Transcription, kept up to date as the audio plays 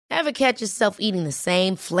Ever catch yourself eating the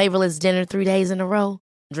same flavorless dinner 3 days in a row?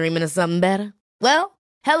 Dreaming of something better? Well,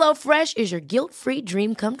 HelloFresh is your guilt-free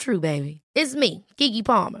dream come true, baby. It's me, Keke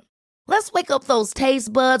Palmer. Let's wake up those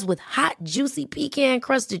taste buds with hot, juicy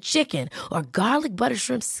pecan-crusted chicken or garlic butter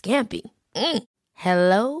shrimp scampi.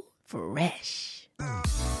 Hello Fresh.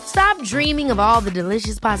 Stop dreaming of all the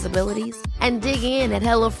delicious possibilities and dig in at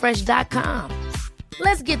HelloFresh.com.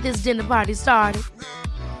 Let's get this dinner party started.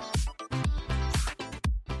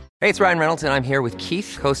 Hey, it's Ryan Reynolds, and I'm here with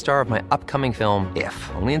Keith, co-star of my upcoming film,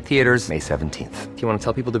 If, only in theaters May 17th. Do you want to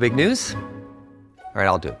tell people the big news? All right,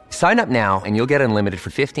 I'll do it. Sign up now and you'll get unlimited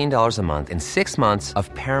for $15 a month and 6 months of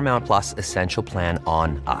Paramount Plus Essential Plan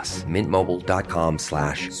on us.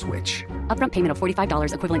 MintMobile.com/switch. Upfront payment of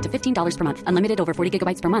 $45 equivalent to $15 per month. Unlimited over 40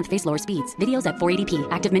 gigabytes per month. Face lower speeds. Videos at 480p.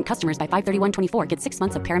 Active Mint customers by 531.24 get 6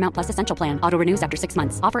 months of Paramount Plus Essential Plan. Auto renews after 6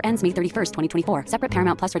 months. Offer ends May 31st, 2024. Separate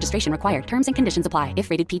Paramount Plus registration required. Terms and conditions apply if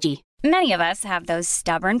rated PG. Many of us have those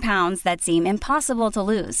stubborn pounds that seem impossible to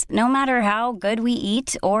lose, no matter how good we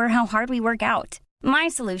eat or how hard we work out. My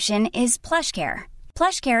solution is PlushCare.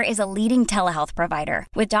 PlushCare is a leading telehealth provider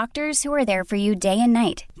with doctors who are there for you day and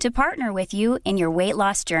night to partner with you in your weight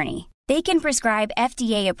loss journey. They can prescribe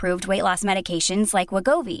FDA-approved weight loss medications like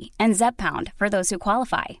Wegovy and Zepbound for those who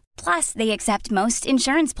qualify. Plus, they accept most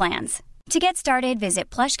insurance plans. To get started,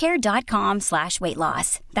 visit plushcare.com/weight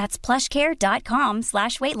loss. That's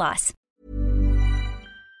plushcare.com/weight loss.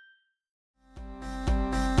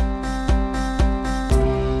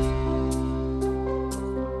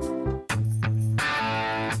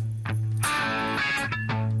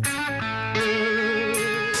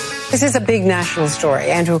 This is a big national story.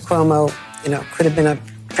 Andrew Cuomo, could have been a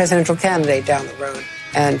presidential candidate down the road.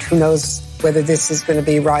 And who knows whether this is going to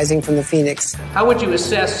be rising from the phoenix. How would you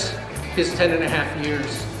assess his 10 and a half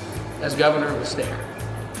years as governor of the state?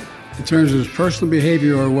 In terms of his personal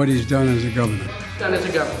behavior or what he's done as a governor? Done as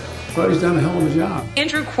a governor. Well, he's done a hell of a job.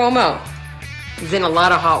 Andrew Cuomo is in a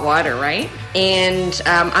lot of hot water, right? And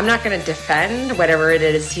I'm not going to defend whatever it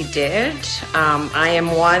is he did. I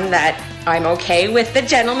am one that I'm okay with the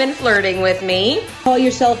gentleman flirting with me. Call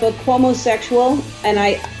yourself a Cuomo-sexual, and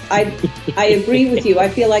I agree with you. I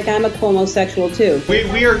feel like I'm a Cuomo-sexual too.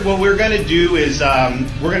 What we're going to do is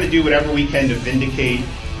we're going to do whatever we can to vindicate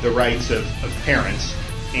the rights of parents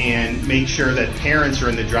and make sure that parents are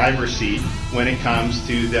in the driver's seat when it comes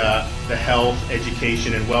to the health,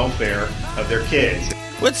 education, and welfare of their kids.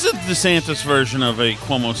 What's the DeSantis version of a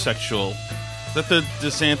Cuomo-sexual? Is that the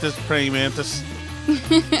DeSantis praying mantis?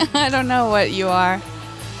 I don't know what you are.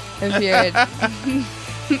 If you're...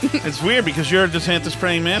 It's weird because you're a DeSantis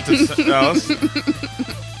praying mantis, Alice.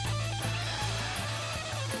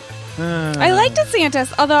 I like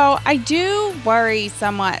DeSantis, although I do worry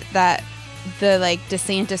somewhat that the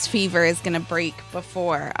DeSantis fever is going to break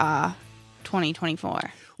before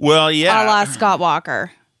 2024. Well, yeah. A la Scott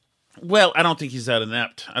Walker. Well, I don't think he's that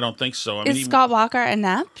inept. I don't think so. Is Scott Walker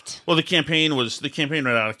inept? Well, the campaign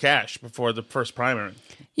ran out of cash before the first primary.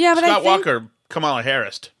 Yeah, but Scott Walker, Kamala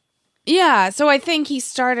Harris. Yeah, so I think he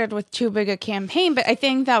started with too big a campaign, but I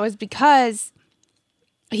think that was because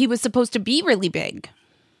he was supposed to be really big,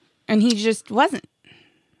 and he just wasn't.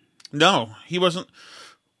 No, he wasn't.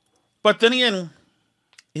 But then again,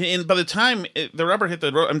 by the time the rubber hit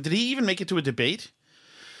the road, did he even make it to a debate?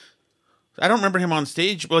 I don't remember him on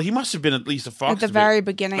stage. Well, he must have been at least a Fox at the debate. very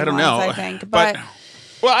beginning. I don't know. I think, but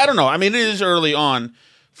well, I don't know. It is early on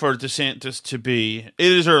for DeSantis to be.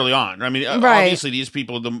 It is early on. Obviously, these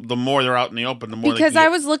people, the more they're out in the open, the more. Because I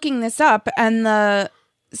was looking this up, and the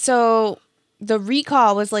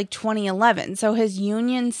recall was 2011. So his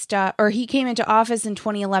union stuff, or he came into office in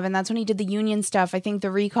 2011. That's when he did the union stuff. I think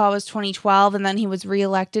the recall was 2012, and then he was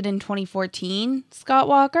reelected in 2014. Scott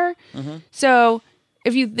Walker. Mm-hmm. So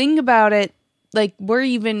if you think about it, we're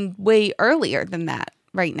even way earlier than that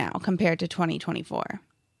right now compared to 2024.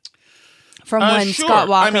 From when sure. Scott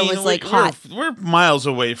Walker was hot. We're miles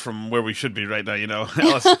away from where we should be right now,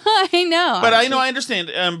 Alice. I know. But I understand.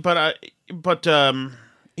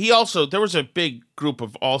 He also, there was a big group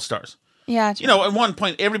of all-stars. Yeah. At one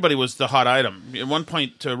point, everybody was the hot item. At one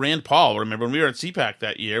point, Rand Paul, remember when we were at CPAC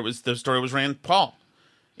that year, the story was Rand Paul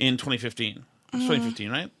in 2015. It was 2015,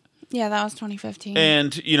 right? Yeah, that was 2015.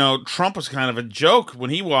 And, Trump was kind of a joke when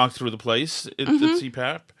he walked through the place at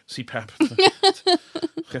CPAC.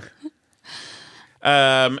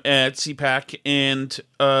 At CPAC, and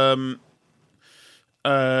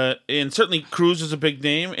certainly Cruz is a big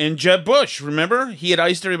name, and Jeb Bush. Remember, he had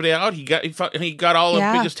iced everybody out. He got all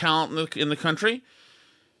the biggest talent in the country.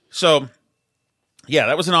 So, yeah,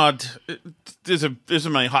 that was an odd. There's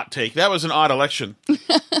my hot take. That was an odd election.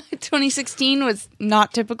 2016 was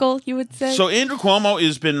not typical, you would say. So Andrew Cuomo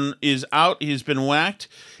is out. He's been whacked.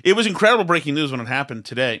 It was incredible breaking news when it happened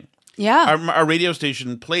today. Yeah. Our radio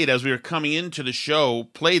station played, as we were coming into the show,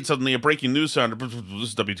 played suddenly a breaking news sound. This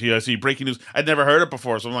is WTIC, breaking news. I'd never heard it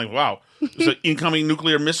before, so I'm like, wow. Is it incoming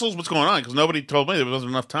nuclear missiles? What's going on? Because nobody told me there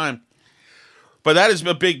wasn't enough time. But that is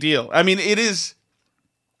a big deal. I mean, it is...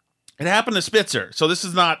 It happened to Spitzer, so this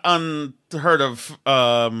is not unheard of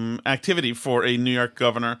activity for a New York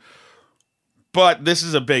governor. But this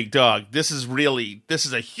is a big dog. This is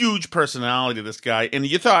a huge personality, this guy. And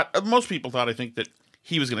most people thought, I think, that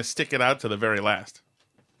he was going to stick it out to the very last.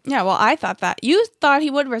 Yeah, well, I thought that. You thought he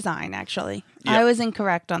would resign, actually. Yep. I was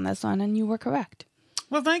incorrect on this one, and you were correct.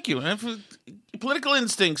 Well, thank you. Political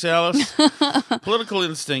instincts, Alice. Political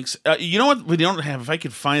instincts. You know what we don't have? If I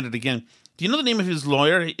could find it again. Do you know the name of his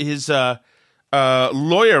lawyer? His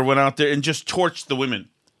lawyer went out there and just torched the women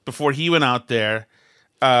before he went out there.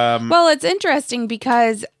 Well, it's interesting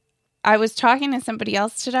because I was talking to somebody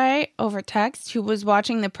else today over text who was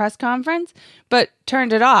watching the press conference, but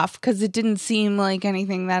turned it off because it didn't seem like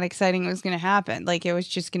anything that exciting was going to happen. Like it was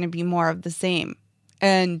just going to be more of the same.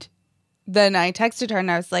 And then I texted her and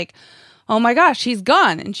I was like, oh my gosh, he's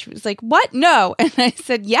gone. And she was like, what? No. And I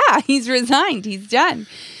said, yeah, he's resigned. He's done.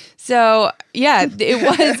 So, yeah,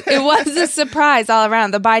 it was a surprise all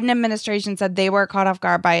around. The Biden administration said they were caught off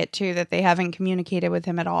guard by it, too, that they haven't communicated with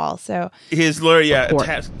him at all. So his lawyer,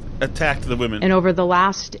 attacked the women. And over the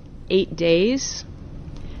last 8 days,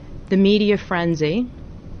 the media frenzy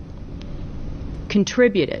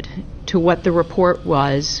contributed to what the report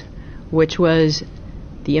was, which was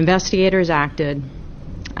the investigators acted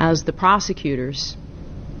as the prosecutors,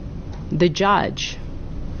 the judge,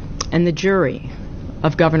 and the jury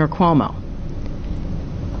of Governor Cuomo.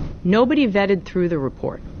 Nobody vetted through the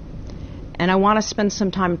report. And I want to spend some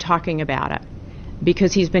time talking about it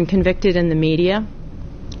because he's been convicted in the media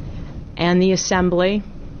and the assembly.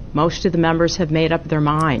 Most of the members have made up their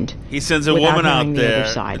mind. He sends a woman out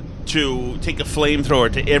there to take a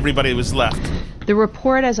flamethrower to everybody who was left. The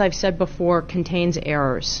report, as I've said before, contains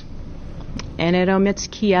errors and it omits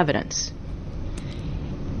key evidence.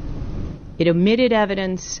 It omitted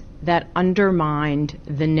evidence that undermined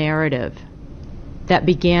the narrative that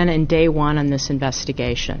began in day one on this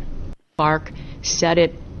investigation. Clark said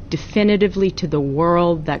it definitively to the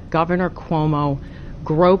world that Governor Cuomo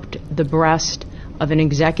groped the breast of an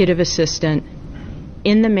executive assistant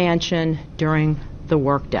in the mansion during the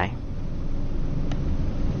workday.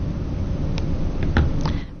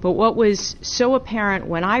 But what was so apparent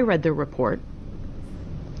when I read the report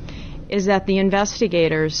is that the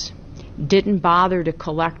investigators didn't bother to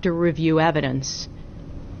collect or review evidence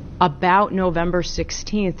about November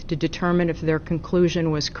 16th to determine if their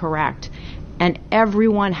conclusion was correct. And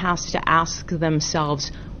everyone has to ask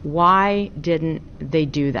themselves, why didn't they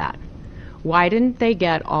do that? Why didn't they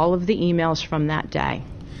get all of the emails from that day?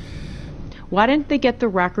 Why didn't they get the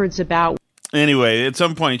records about... Anyway, at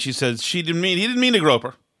some point she says he didn't mean to grope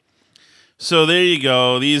her. So there you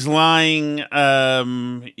go. These lying,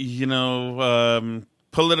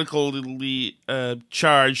 politically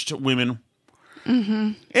charged women.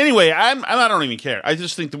 Mm-hmm. Anyway, I don't even care. I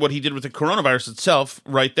just think that what he did with the coronavirus itself,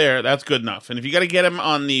 right there, that's good enough. And if you got to get him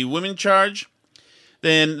on the women charge,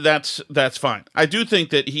 then that's fine. I do think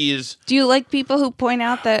that he is. Do you like people who point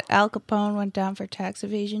out that Al Capone went down for tax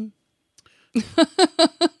evasion?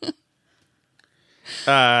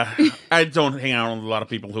 I don't hang out with a lot of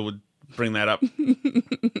people who would bring that up.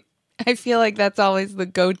 I feel like that's always the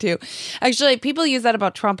go-to. Actually, people use that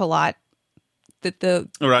about Trump a lot.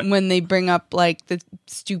 When they bring up like the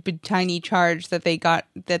stupid tiny charge that they got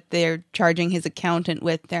that they're charging his accountant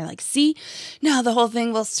with, they're like, "See, now the whole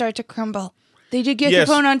thing will start to crumble. They did get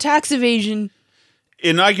Capone on tax evasion."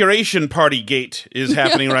 Inauguration party gate is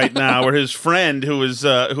happening right now, where his friend who was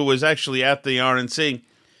actually at the RNC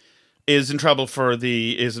is in trouble for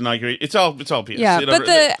his inauguration. It's all BS. Yeah, but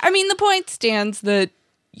the point stands that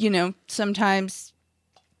sometimes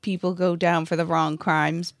people go down for the wrong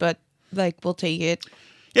crimes, but. We'll take it.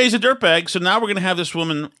 Yeah, he's a dirtbag. So now we're going to have this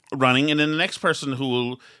woman running, and then the next person who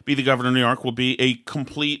will be the governor of New York will be a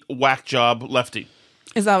complete whack job lefty.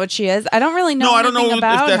 Is that what she is? I don't really know. No, I don't know if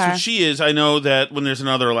that's what she is. I know that when there's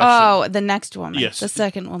another election. Oh, the next woman. Yes. The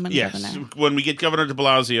second woman. Yes. Governor. When we get Governor de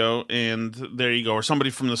Blasio, and there you go, or somebody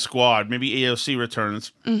from the squad, maybe AOC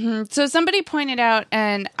returns. Mm-hmm. So somebody pointed out,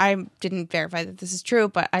 and I didn't verify that this is true,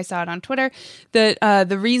 but I saw it on Twitter, that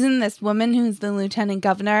the reason this woman who's the lieutenant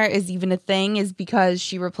governor is even a thing is because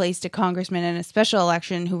she replaced a congressman in a special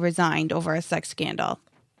election who resigned over a sex scandal.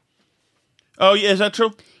 Oh, yeah, is that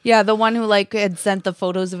true? Yeah, the one who like had sent the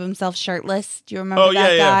photos of himself shirtless. Do you remember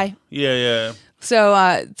that guy? Yeah.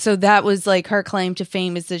 So that was like her claim to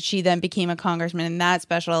fame is that she then became a congressman in that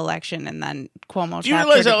special election, and then Cuomo. Do you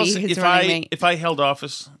realize, Allison, if I held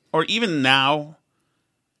office, or even now,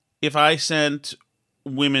 if I sent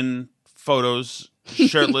women photos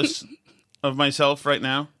shirtless of myself right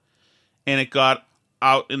now, and it got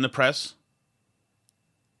out in the press,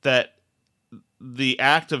 that the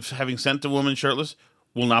act of having sent a woman shirtless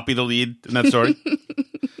will not be the lead in that story.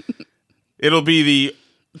 It'll be the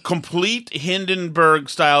complete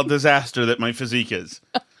Hindenburg-style disaster that my physique is.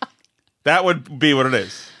 That would be what it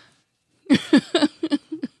is.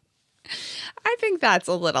 I think that's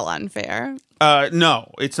a little unfair.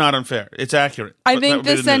 No, it's not unfair. It's accurate. I think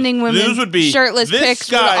the sending women shirtless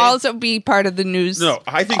pics would also be part of the news. No,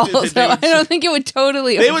 I think I don't think it would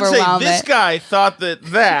totally overwhelm it. They would say this guy thought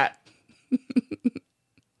that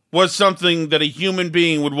was something that a human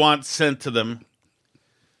being would want sent to them.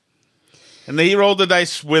 And he rolled the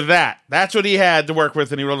dice with that. That's what he had to work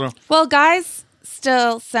with, and he rolled it. Well, guys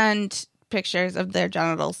still send pictures of their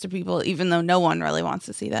genitals to people, even though no one really wants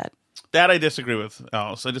to see that. That I disagree with,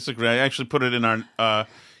 Alice. I disagree. I actually put it in our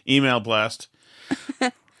email blast.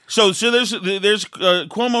 So there's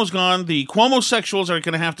Cuomo's gone. The Cuomo-sexuals are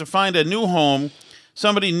going to have to find a new home,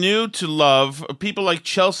 somebody new to love. People like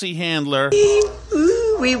Chelsea Handler.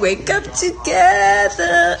 Ooh, we wake up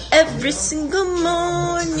together every single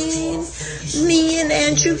morning. Me and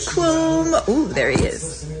Andrew Cuomo. Ooh, there he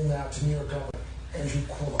is.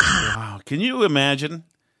 Wow. Can you imagine?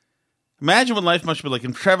 Imagine what life must be like.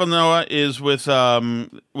 And Trevor Noah is with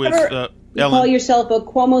Ellen. You call yourself a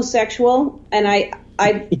Cuomo-sexual, and I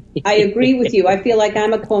agree with you. I feel like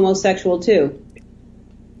I'm a Cuomo-sexual too.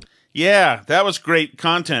 Yeah, that was great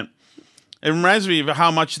content. It reminds me of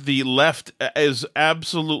how much the left is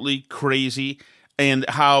absolutely crazy, and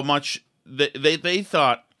how much they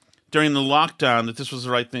thought during the lockdown that this was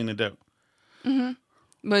the right thing to do.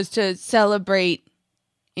 Mm-hmm. Was to celebrate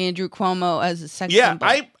Andrew Cuomo as a sex symbol.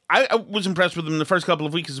 I was impressed with him the first couple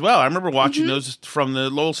of weeks as well. I remember watching those from the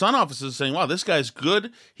Lowell Sun offices saying, wow, this guy's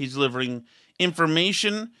good. He's delivering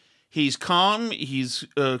information. He's calm. He's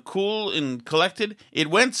cool and collected. It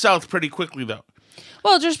went south pretty quickly, though.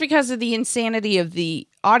 Well, just because of the insanity of the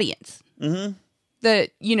audience. Mm-hmm. That,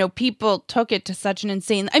 people took it to such an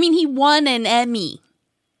insane... I mean, he won an Emmy.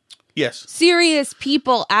 Yes. Serious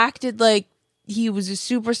people acted like he was a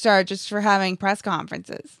superstar just for having press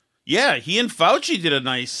conferences. Yeah, he and Fauci did a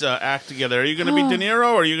nice act together. Are you going to be De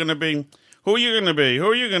Niro, or are you going to be... Who are you going to be? Who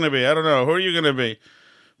are you going to be? I don't know. Who are you going to be?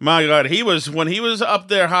 My God, when he was up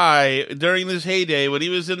there high during this heyday, when he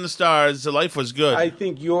was in the stars, the life was good. I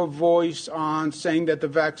think your voice on saying that the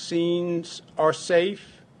vaccines are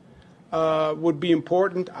safe would be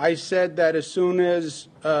important. I said that as soon as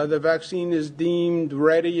the vaccine is deemed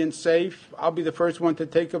ready and safe, I'll be the first one to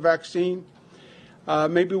take a vaccine.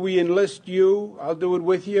 Maybe we enlist you. I'll do it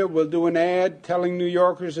with you. We'll do an ad telling New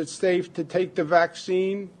Yorkers it's safe to take the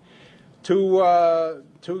vaccine. To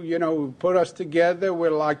put us together.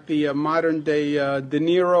 We're like the modern day De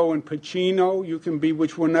Niro and Pacino. You can be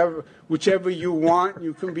whichever you want.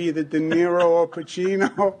 You can be the De Niro or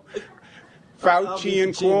Pacino. Fauci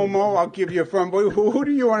and Cuomo. I'll give you a front. Who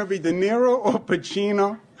do you want to be, De Niro or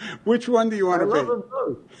Pacino? Which one do you want to be? I love them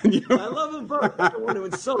both. I love them both. I don't want to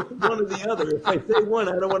insult one or the other. If I say one,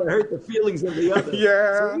 I don't want to hurt the feelings of the other.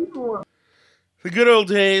 Yeah. So the good old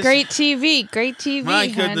days. Great TV. My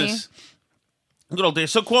goodness. Good old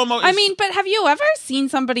days. So Cuomo is... I mean, but have you ever seen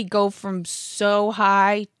somebody go from so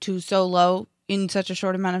high to so low in such a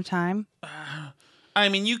short amount of time? I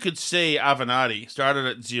mean, you could say Avenatti started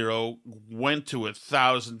at 0, went to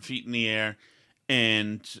 1,000 feet in the air,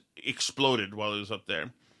 and exploded while he was up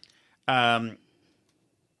there. Yeah,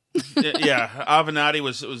 Avenatti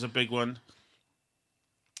was a big one.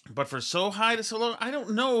 But for so high to so low, I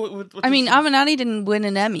don't know. Avenatti didn't win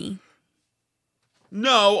an Emmy.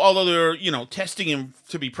 No, although they're, testing him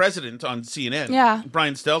to be president on CNN. Yeah.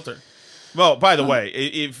 Brian Stelter. Well, by the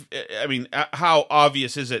way, how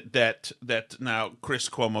obvious is it that now Chris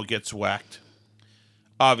Cuomo gets whacked?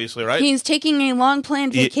 Obviously, right? He's taking a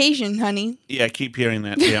long-planned vacation, honey. Yeah, I keep hearing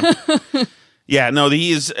that. Yeah. Yeah, no,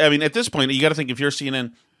 he is. I mean, at this point, you got to think if you're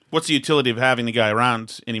CNN, what's the utility of having the guy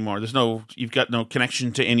around anymore? You've got no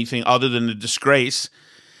connection to anything other than the disgrace.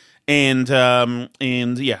 And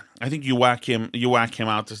yeah, I think you whack him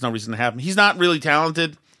out. There's no reason to have him. He's not really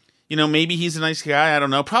talented. Maybe he's a nice guy. I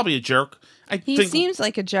don't know. Probably a jerk. He seems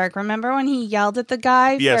like a jerk. Remember when he yelled at the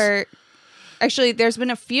guy for... Actually, there's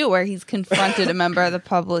been a few where he's confronted a member of the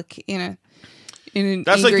public, in an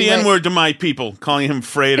That's like angry the way. N-word to my people, calling him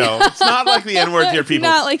Fredo. It's not like the N-word to your people.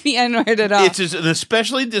 Not like the N-word at all. It's an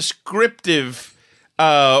especially descriptive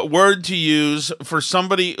word to use for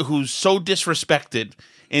somebody who's so disrespected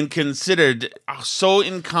and considered so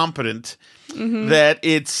incompetent that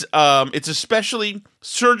it's especially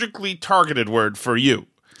surgically targeted word for you.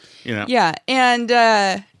 You know? Yeah, and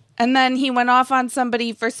then he went off on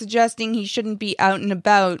somebody for suggesting he shouldn't be out and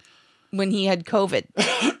about when he had COVID.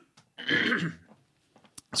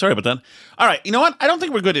 Sorry about that. All right, you know what? I don't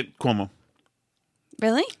think we're good at Cuomo.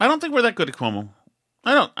 Really? I don't think we're that good at Cuomo.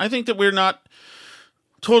 I don't. I think that we're not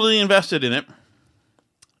totally invested in it.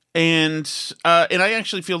 And I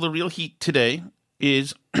actually feel the real heat today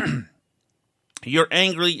is your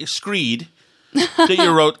angry screed that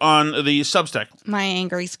you wrote on the Substack. My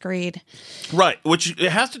angry screed. Right, which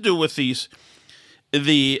it has to do with the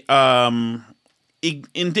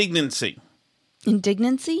indignancy.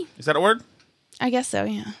 Indignancy? Is that a word? I guess so,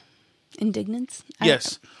 yeah. Indignance?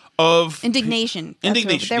 Yes. Of indignation.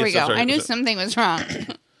 Indignation. There we yes, go. right, I knew something was wrong.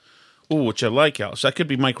 Ooh, which I like, Alice. That could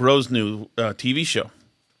be Mike Rowe's new TV show.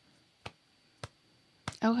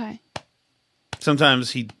 Okay.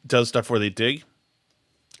 Sometimes he does stuff where they dig.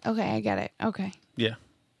 Okay, I get it. Okay. Yeah.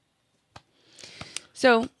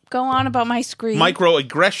 So, go on about my screed.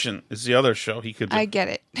 Microaggression is the other show he could do. I get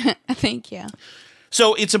it. Thank you.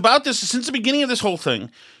 So it's about this, since the beginning of this whole thing,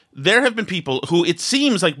 there have been people who it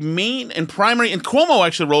seems like main and primary, and Cuomo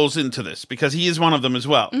actually rolls into this because he is one of them as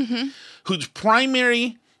well, whose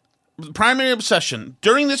primary obsession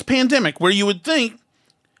during this pandemic, where you would think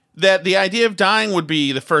that the idea of dying would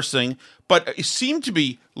be the first thing, but it seemed to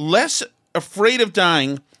be less afraid of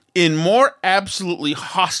dying and more absolutely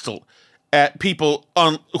hostile at people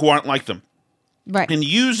who aren't like them. Right. And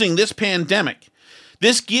using this pandemic,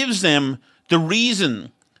 this gives them the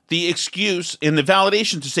reason, the excuse, and the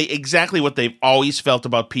validation to say exactly what they've always felt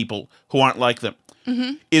about people who aren't like them.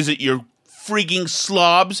 Is it you're freaking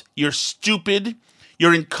slobs, you're stupid,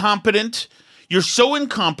 you're incompetent, you're so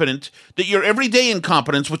incompetent that your everyday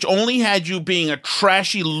incompetence, which only had you being a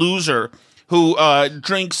trashy loser who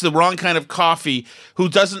drinks the wrong kind of coffee,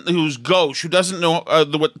 who's gauche, who doesn't know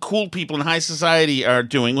what cool people in high society are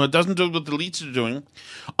doing, who doesn't do what the elites are doing.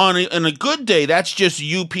 On a good day, that's just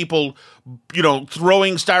you people,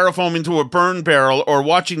 throwing styrofoam into a burn barrel or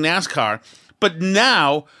watching NASCAR. But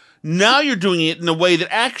now you're doing it in a way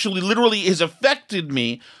that actually literally has affected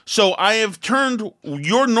me. So I have turned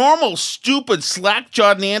your normal, stupid,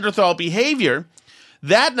 slack-jawed Neanderthal behavior,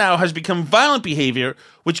 that now has become violent behavior,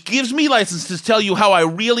 which gives me license to tell you how I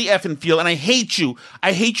really effing feel, and I hate you.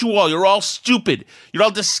 I hate you all. You're all stupid. You're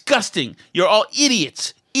all disgusting. You're all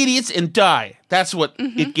idiots. Idiots and die. That's what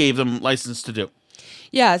it gave them license to do.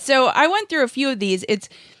 Yeah, so I went through a few of these. It's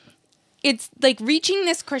like reaching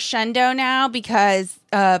this crescendo now because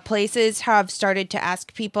places have started to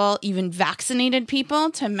ask people, even vaccinated people,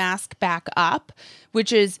 to mask back up,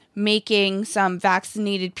 which is making some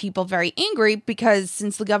vaccinated people very angry because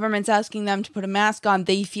since the government's asking them to put a mask on,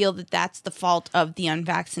 they feel that that's the fault of the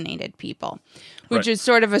unvaccinated people, which is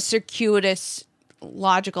sort of a circuitous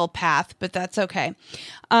logical path, but that's okay.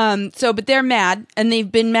 But they're mad, and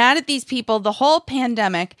they've been mad at these people the whole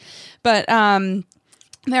pandemic, but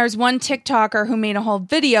there's one TikToker who made a whole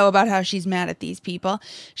video about how she's mad at these people.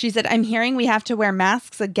 She said, I'm hearing we have to wear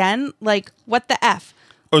masks again. Like, what the F?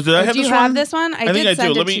 Oh, did I have do this you one? have this one? I did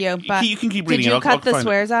send it to you, but you can keep reading did it. you cut the find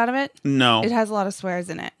swears out of it? No. It has a lot of swears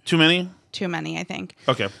in it. Too many? Too many, I think.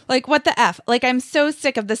 Okay. Like, what the F? Like, I'm so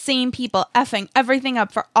sick of the same people effing everything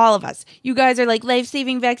up for all of us. You guys are like,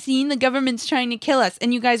 life-saving vaccine, the government's trying to kill us,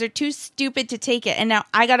 and you guys are too stupid to take it, and now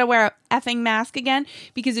I gotta wear a effing mask again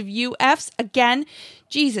because of you Fs again?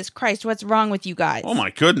 Jesus Christ, what's wrong with you guys? Oh, my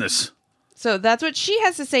goodness. So that's what she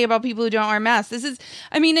has to say about people who don't wear masks.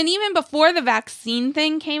 And even before the vaccine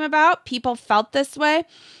thing came about, people felt this way.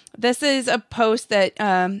 This is a post that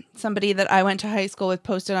somebody that I went to high school with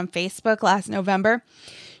posted on Facebook last November.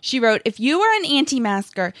 She wrote, if you are an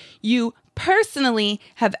anti-masker, you personally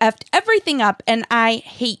have effed everything up and I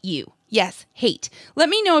hate you. Yes, hate. Let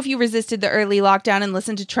me know if you resisted the early lockdown and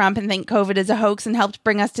listened to Trump and think COVID is a hoax and helped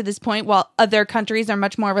bring us to this point while other countries are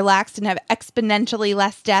much more relaxed and have exponentially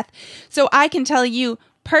less death. So I can tell you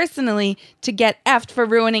personally to get effed for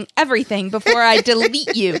ruining everything before I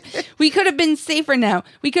delete you. We could have been safer now.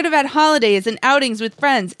 We could have had holidays and outings with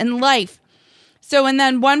friends and life. So, and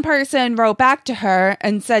then one person wrote back to her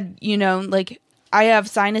and said, I have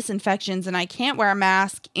sinus infections and I can't wear a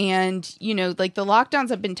mask. And, the lockdowns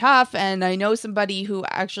have been tough. And I know somebody who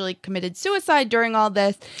actually committed suicide during all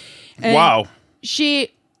this. And wow.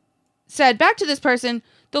 She said back to this person,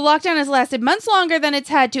 the lockdown has lasted months longer than it's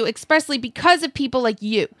had to, expressly because of people like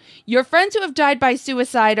you. Your friends who have died by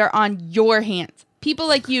suicide are on your hands. People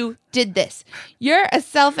like you did this. You're a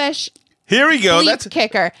selfish Here we go. That's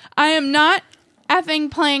kicker. I am not effing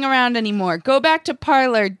playing around anymore. Go back to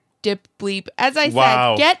Parlor, dip bleep. As I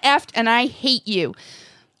said, get effed and I hate you.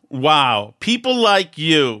 Wow. People like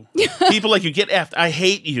you. People like you. Get effed. I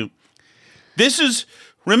hate you.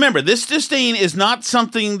 Remember, this disdain is not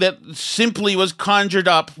something that simply was conjured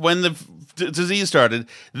up when the disease started.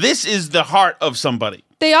 This is the heart of somebody.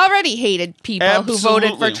 They already hated people who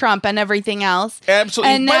voted for Trump and everything else.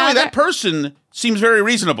 Absolutely. And by the now way, that person seems very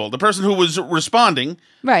reasonable. The person who was responding.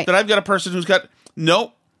 Right. That I've got a person who's got,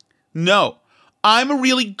 no. I'm a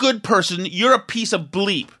really good person. You're a piece of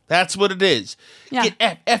bleep. That's what it is. Yeah.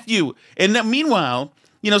 Get F you. And then, meanwhile,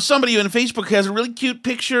 somebody on Facebook has a really cute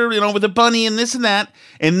picture, with a bunny and this and that.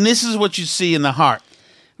 And this is what you see in the heart.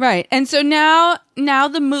 Right. And so now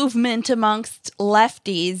the movement amongst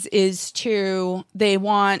lefties is they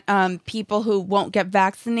want people who won't get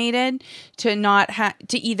vaccinated to not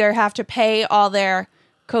to either have to pay all their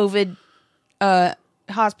COVID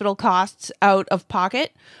hospital costs out of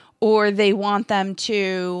pocket, or they want them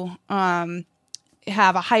to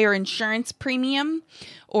have a higher insurance premium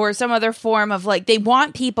or some other form of they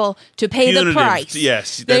want people to pay Punitive. the price.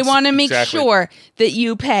 Yes. They want to make sure that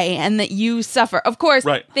you pay and that you suffer. Of course,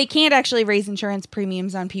 They can't actually raise insurance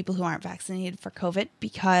premiums on people who aren't vaccinated for COVID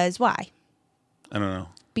because why? I don't know.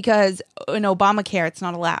 Because in Obamacare, it's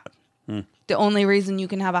not allowed. The only reason you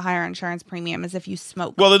can have a higher insurance premium is if you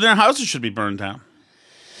smoke. Well, then their houses should be burned down.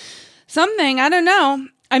 Something. I don't know.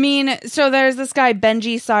 I mean, so there's this guy,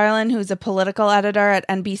 Benji Sarlin, who's a political editor at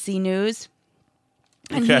NBC News.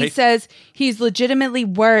 And he says he's legitimately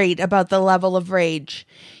worried about the level of rage.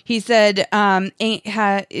 He said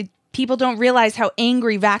people don't realize how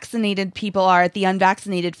angry vaccinated people are at the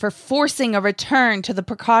unvaccinated for forcing a return to the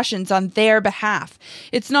precautions on their behalf.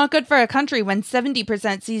 It's not good for a country when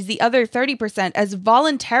 70% sees the other 30% as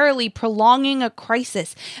voluntarily prolonging a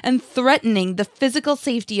crisis and threatening the physical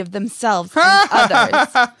safety of themselves and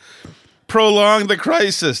others. Prolong the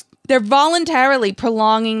crisis. They're voluntarily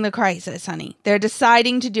prolonging the crisis, honey. They're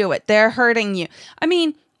deciding to do it. They're hurting you. I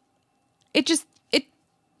mean, it's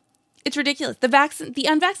ridiculous. The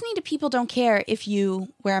unvaccinated people don't care if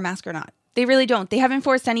you wear a mask or not. They really don't. They haven't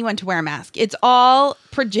forced anyone to wear a mask. It's all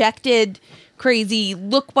projected crazy.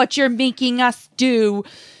 Look what you're making us do.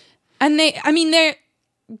 And the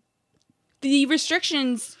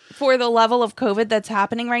restrictions for the level of COVID that's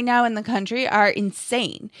happening right now in the country are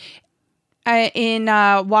insane. In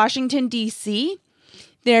Washington, D.C.,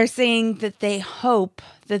 they're saying that they hope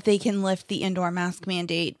that they can lift the indoor mask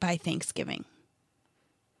mandate by Thanksgiving.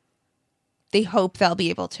 They hope they'll be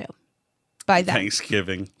able to by then.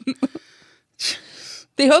 Thanksgiving.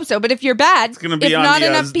 They hope so, but if you're bad, it's going to be on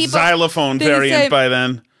the xylophone variant by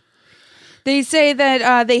then. They say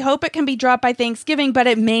that they hope it can be dropped by Thanksgiving, but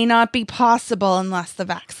it may not be possible unless the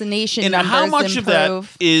vaccination numbers how much improve.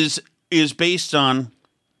 of that is based on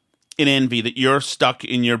an envy that you're stuck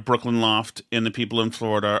in your Brooklyn loft and the people in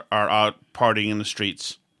Florida are out partying in the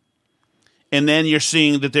streets? And then you're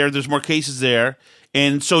seeing that there's more cases there.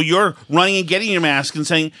 And so you're running and getting your mask and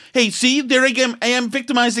saying, hey, see, there again, I am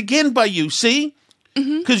victimized again by you, see?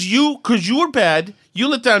 Because you were bad. You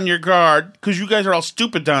let down your guard because you guys are all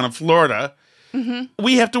stupid down in Florida.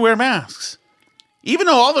 We have to wear masks. Even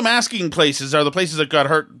though all the masking places are the places that got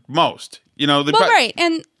hurt most. Right.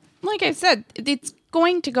 And like I said, it's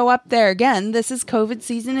going to go up there again. This is COVID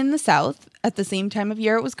season in the South. At the same time of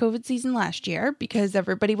year it was COVID season last year because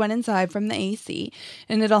everybody went inside from the AC,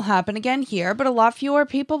 and it'll happen again here, but a lot fewer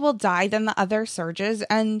people will die than the other surges,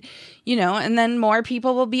 and and then more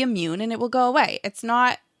people will be immune and it will go away. It's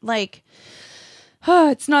not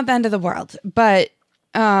it's not the end of the world, but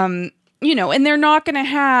and they're not going to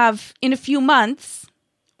have in a few months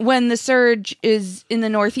when the surge is in the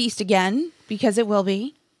Northeast again, because it will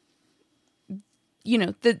be,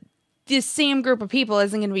 this same group of people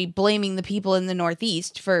isn't going to be blaming the people in the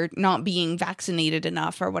Northeast for not being vaccinated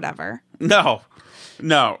enough or whatever. No.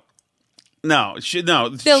 They'll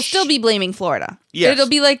still be blaming Florida. Yes. It'll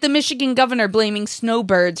be like the Michigan governor blaming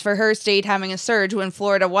snowbirds for her state having a surge when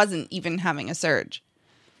Florida wasn't even having a surge.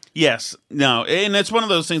 Yes. No. And it's one of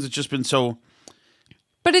those things that's just been so...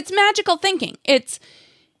 But it's magical thinking. It's,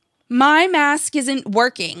 my mask isn't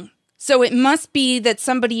working, so it must be that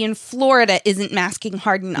somebody in Florida isn't masking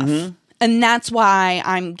hard enough. And that's why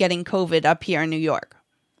I'm getting COVID up here in New York.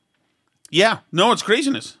 Yeah. No, it's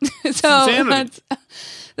craziness. So it's insanity.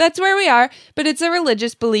 That's where we are, but it's a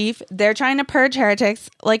religious belief. They're trying to purge heretics.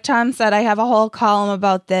 Like Tom said, I have a whole column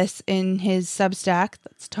about this in his Substack.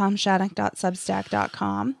 That's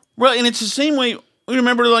tomshattuck.substack.com. Well, and it's the same way.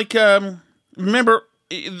 Remember, remember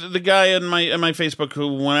the guy in my Facebook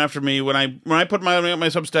who went after me when I put my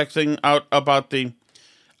Substack thing out about the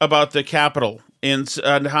Capitol and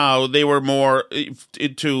how they were more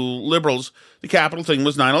to liberals. The Capitol thing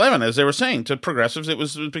was 9/11, as they were saying. To progressives, it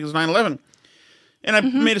was because 9/11. And I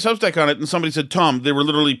made a Substack on it, and somebody said, Tom, there were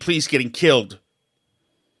literally police getting killed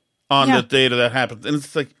on the day that happened. And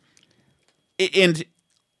it's like, and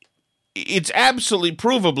it's absolutely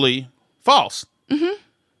provably false. Mm-hmm.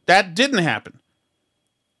 That didn't happen.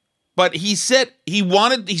 But he said he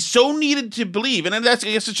so needed to believe, and I guess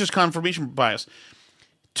it's just confirmation bias,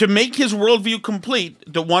 to make his worldview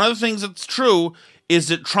complete, that one of the things that's true is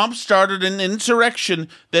that Trump started an insurrection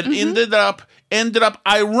that ended up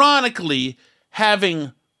ironically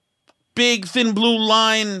having big, thin blue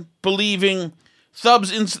line believing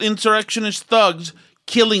insurrectionist thugs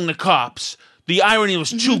killing the cops. The irony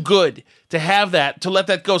was too good to have that, to let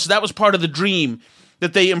that go. So that was part of the dream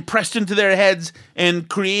that they impressed into their heads and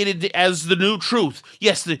created as the new truth.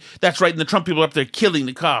 Yes, that's right. And the Trump people are up there killing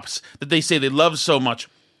the cops that they say they love so much.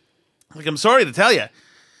 Like, I'm sorry to tell you,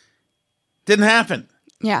 didn't happen.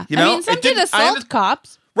 Yeah. You know? I mean, some did assault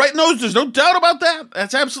cops. Right, no, there's no doubt about that.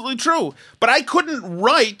 That's absolutely true. But I couldn't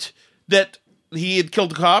write that he had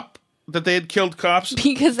killed a cop, that they had killed cops.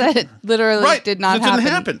 Because that literally did not happen. It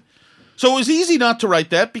didn't happen. So it was easy not to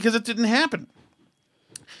write that because it didn't happen.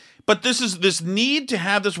 But this need to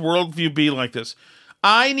have this worldview be like this.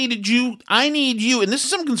 I need you, and this is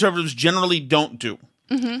something conservatives generally don't do.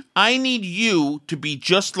 Mm-hmm. I need you to be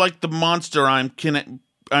just like the monster I'm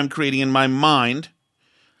creating in my mind.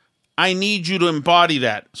 I need you to embody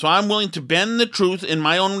that. So I'm willing to bend the truth in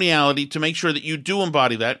my own reality to make sure that you do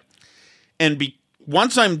embody that. And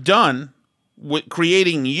once I'm done with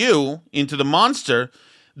creating you into the monster,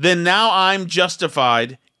 then now I'm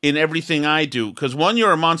justified in everything I do. Because one,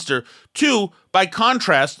 you're a monster. Two, by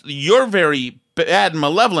contrast, you're very bad and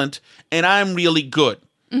malevolent, and I'm really good.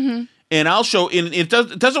 Mm-hmm. And I'll show, it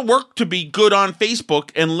doesn't work to be good on Facebook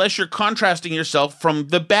unless you're contrasting yourself from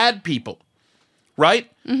the bad people. Right?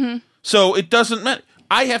 Mm-hmm. So it doesn't matter.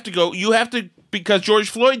 I have to go, you have to, because George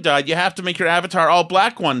Floyd died, you have to make your avatar all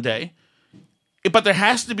black one day. But there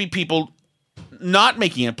has to be people not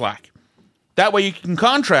making it black. That way you can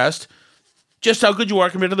contrast just how good you are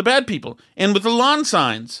compared to the bad people. And with the lawn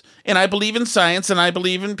signs, and I believe in science, and I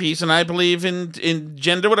believe in peace, and I believe in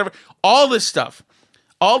gender, whatever, all this stuff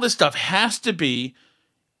has to be,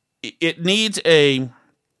 it needs a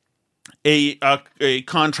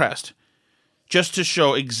contrast just to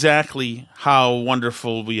show exactly how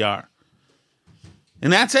wonderful we are.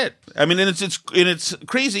 And that's it. I mean, and it's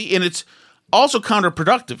crazy, and it's also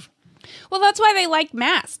counterproductive. Well, that's why they like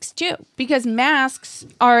masks, too, because masks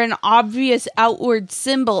are an obvious outward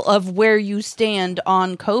symbol of where you stand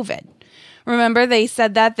on COVID. Remember, they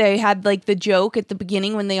said that they had like the joke at the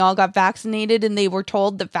beginning when they all got vaccinated and they were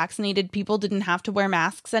told that vaccinated people didn't have to wear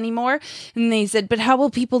masks anymore. And they said, but how will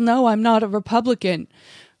people know I'm not a Republican?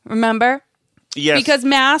 Remember? Yes. Because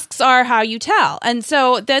masks are how you tell. And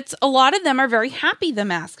so that's a lot of them are very happy the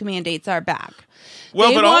mask mandates are back. Well,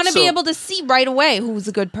 they want to be able to see right away who's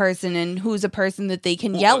a good person and who's a person that they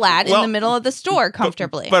can yell at in the middle of the store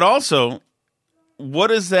comfortably. But also, what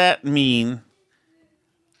does that mean?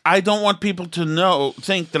 I don't want people to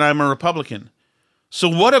think that I'm a Republican. So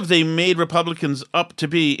what have they made Republicans up to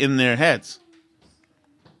be in their heads?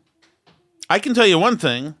 I can tell you one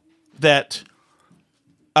thing, that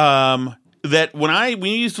when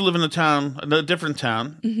we used to live in a different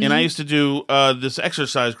town, mm-hmm. and I used to do this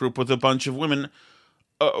exercise group with a bunch of women,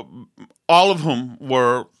 all of whom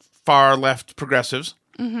were far left progressives,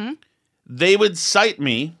 mm-hmm. they would cite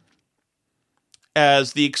me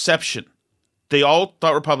as the exception. They all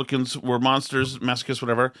thought Republicans were monsters, masochists,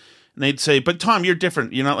 whatever. And they'd say, but Tom, you're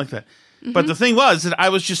different. You're not like that. Mm-hmm. But the thing was that I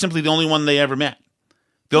was just simply the only one they ever met.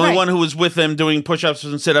 The only one who was with them doing push-ups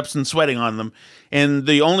and sit-ups and sweating on them. And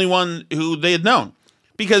the only one who they had known.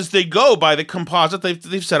 Because they go by the composite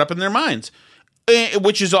they've set up in their minds.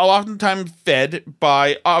 Which is oftentimes fed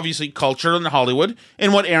by, obviously, culture and Hollywood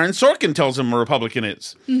and what Aaron Sorkin tells them a Republican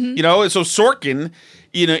is. Mm-hmm. You know, so Sorkin,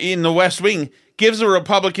 in the West Wing, gives a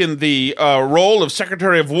Republican the role of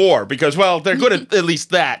Secretary of War because, well, they're good at least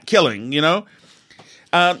that, killing,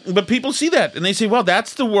 But people see that and they say, well,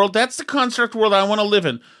 that's the world, that's the construct world I want to live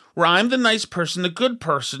in, where I'm the nice person, the good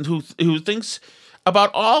person who thinks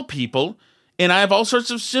about all people. And I have all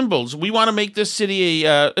sorts of symbols. We want to make this city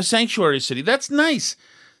a sanctuary city. That's nice.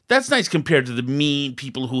 That's nice compared to the mean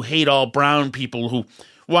people who hate all brown people who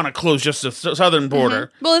want to close just the southern border.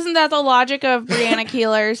 Mm-hmm. Well, isn't that the logic of Brianna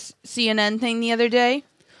Keeler's CNN thing the other day?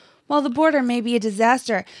 Well, the border may be a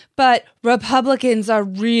disaster, but Republicans are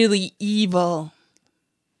really evil.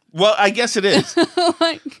 Well, I guess it is.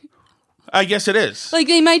 I guess it is. Like,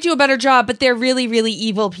 they might do a better job, but they're really, really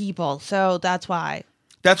evil people. So that's why.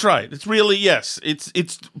 That's right. It's really, yes. It's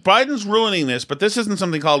Biden's ruining this, but this isn't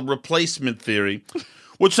something called replacement theory,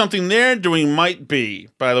 which something they're doing might be,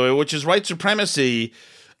 by the way, which is white supremacy.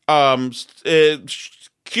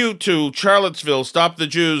 Q to Charlottesville, stop the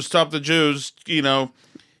Jews,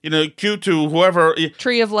 Q to whoever.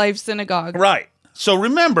 Tree of Life Synagogue. Right. So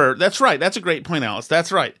remember, that's right. That's a great point, Alice.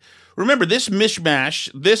 That's right. Remember, this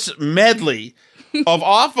mishmash, this medley of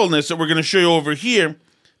awfulness that we're going to show you over here,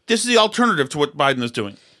 this is the alternative to what Biden is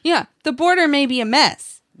doing. Yeah, the border may be a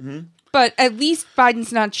mess, but at least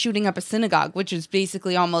Biden's not shooting up a synagogue, which is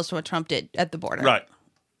basically almost what Trump did at the border.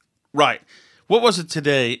 Right. What was it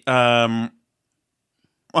today? Oh,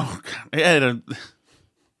 God. I had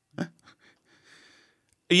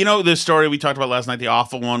you know the story we talked about last night, the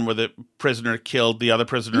awful one where the prisoner killed the other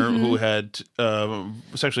prisoner who had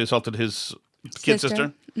sexually assaulted his kid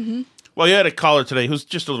sister? Mm-hmm. Well, you had a caller today who's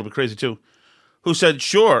just a little bit crazy, too, who said,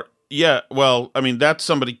 sure, yeah, well, I mean, that's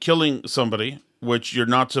somebody killing somebody, which you're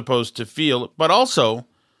not supposed to feel, but also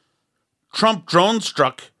Trump drone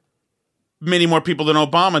struck many more people than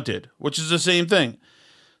Obama did, which is the same thing.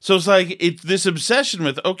 So it's like, it's this obsession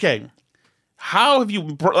with, okay, how have you,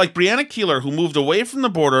 like Brianna Keeler, who moved away from the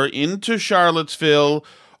border into Charlottesville,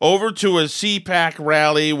 over to a CPAC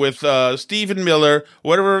rally with Stephen Miller,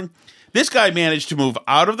 whatever. This guy managed to move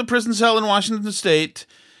out of the prison cell in Washington State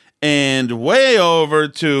and way over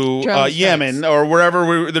to Yemen or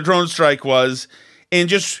wherever the drone strike was, and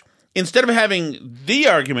just, instead of having the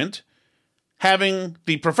argument, having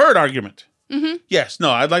the preferred argument. Mm-hmm. Yes,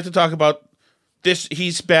 no, I'd like to talk about this.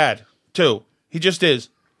 He's bad, too. He just is.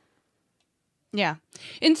 Yeah.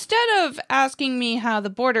 Instead of asking me how the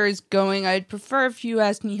border is going, I'd prefer if you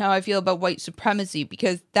asked me how I feel about white supremacy,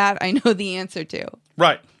 because that I know the answer to.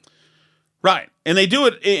 Right. And they do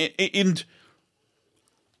it,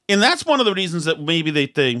 and that's one of the reasons that maybe they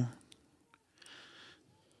think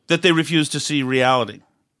that they refuse to see reality.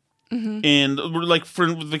 Mm-hmm. And like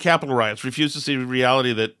for the Capitol riots, refuse to see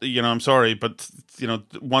reality that, I'm sorry, but,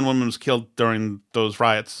 one woman was killed during those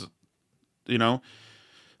riots, and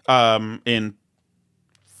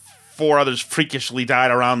 4 others freakishly died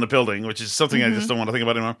around the building, which is something I just don't want to think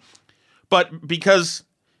about anymore. But because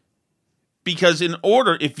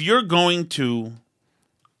if you're going to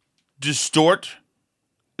distort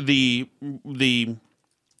the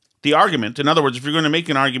argument, in other words, if you're going to make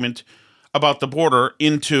an argument about the border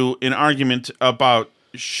into an argument about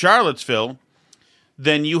Charlottesville,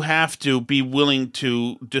 then you have to be willing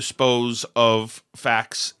to dispose of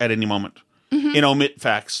facts at any moment. And omit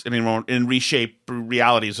facts at any moment and reshape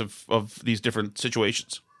realities of these different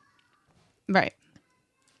situations. Right.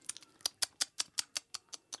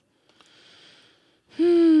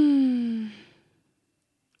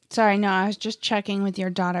 Sorry, no, I was just checking with your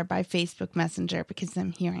daughter by Facebook Messenger because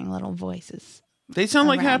I'm hearing little voices. They sound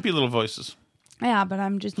like happy little voices. Yeah, but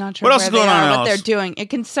I'm just not sure what else is going on, what they're doing. It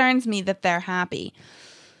concerns me that they're happy.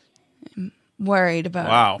 I'm worried about it.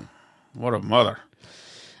 Wow. What a mother.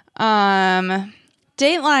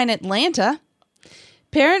 Dateline Atlanta.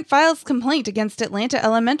 Parent files complaint against Atlanta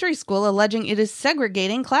Elementary School alleging it is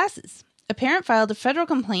segregating classes. A parent filed a federal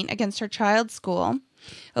complaint against her child's school,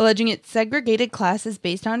 alleging it segregated classes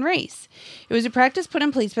based on race. It was a practice put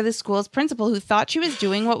in place by the school's principal who thought she was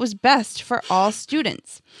doing what was best for all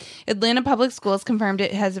students. Atlanta Public Schools confirmed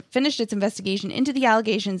it has finished its investigation into the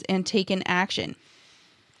allegations and taken action.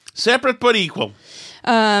 Separate but equal.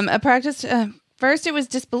 First, it was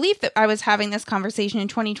disbelief that I was having this conversation in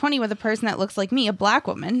 2020 with a person that looks like me, a black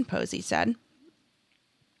woman, Posey said.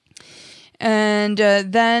 And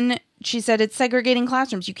then she said, it's segregating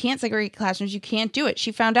classrooms. You can't segregate classrooms. You can't do it.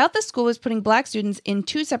 She found out the school was putting black students in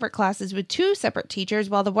 2 separate classes with 2 separate teachers,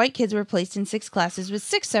 while the white kids were placed in 6 classes with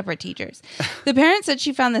 6 separate teachers. The parent said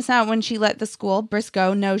she found this out when she let the school,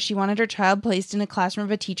 Briscoe, know she wanted her child placed in a classroom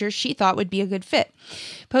of a teacher she thought would be a good fit.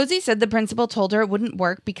 Posey said the principal told her it wouldn't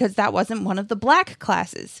work because that wasn't one of the black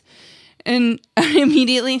classes. And I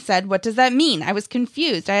immediately said, what does that mean? I was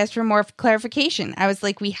confused. I asked for more clarification. I was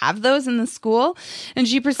like, we have those in the school? And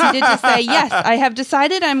she proceeded to say, yes, I have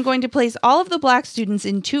decided I'm going to place all of the black students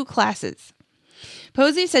in 2 classes.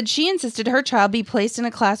 Posey said she insisted her child be placed in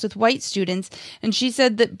a class with white students, and she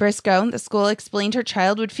said that Briscoe, the school, explained her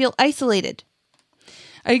child would feel isolated.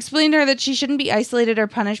 I explained to her that she shouldn't be isolated or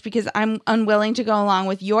punished because I'm unwilling to go along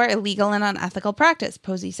with your illegal and unethical practice,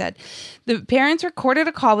 Posey said. The parents recorded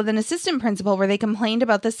a call with an assistant principal where they complained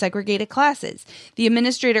about the segregated classes. The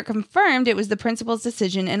administrator confirmed it was the principal's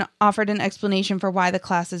decision and offered an explanation for why the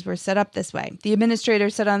classes were set up this way. The administrator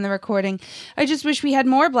said on the recording, "I just wish we had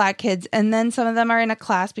more black kids, and then some of them are in a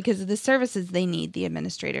class because of the services they need," the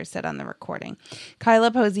administrator said on the recording.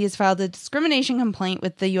 Kyla Posey has filed a discrimination complaint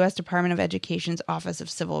with the U.S. Department of Education's Office of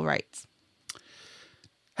Civil Rights.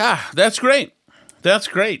 That's great. That's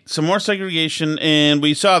great. Some more segregation, and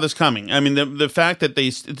we saw this coming. I mean, the fact that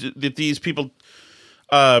these people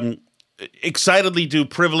excitedly do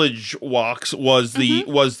privilege walks was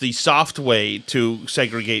the soft way to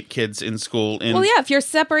segregate kids in school. Well, yeah, if you're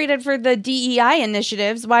separated for the DEI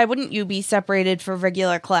initiatives, why wouldn't you be separated for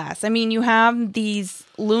regular class? I mean, you have these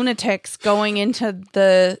lunatics going into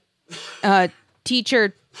the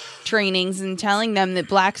teacher trainings and telling them that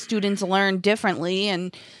black students learn differently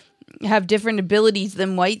and have different abilities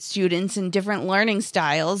than white students and different learning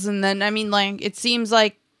styles. And then, I mean, like, it seems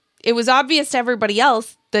like it was obvious to everybody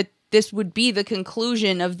else that this would be the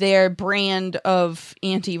conclusion of their brand of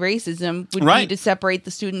anti-racism would be to separate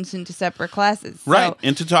the students into separate classes. Right,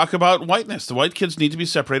 and to talk about whiteness. The white kids need to be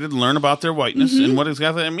separated and learn about their whiteness and what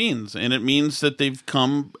exactly that means. And it means that they've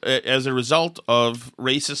come as a result of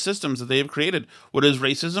racist systems that they have created. What is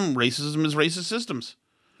racism? Racism is racist systems.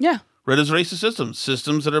 Yeah. What is racist systems?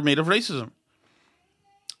 Systems that are made of racism.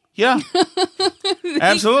 Yeah.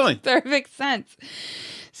 Absolutely. Perfect sense.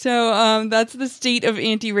 So that's the state of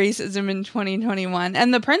anti-racism in 2021.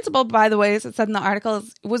 And the principal, by the way, as it said in the article,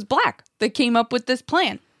 was black that came up with this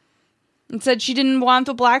plan. And said she didn't want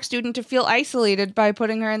the black student to feel isolated by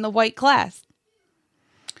putting her in the white class.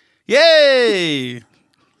 Yay!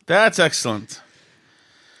 That's excellent.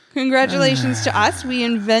 Congratulations to us. We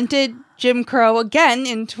invented Jim Crow again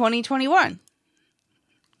in 2021.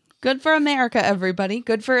 Good for America, everybody.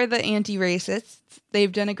 Good for the anti-racists.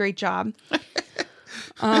 They've done a great job.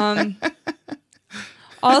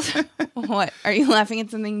 Also, what? Are you laughing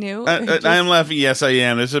at something new? I am laughing. Yes, I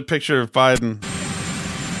am. There's a picture of Biden.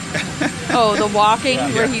 Oh, the walking,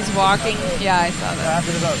 where he's walking. Yeah, I saw that.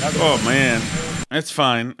 Oh, man. It's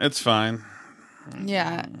fine. It's fine.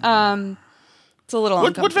 Yeah. It's a little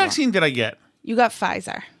uncomfortable. What vaccine did I get? You got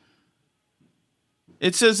Pfizer.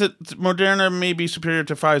 It says that Moderna may be superior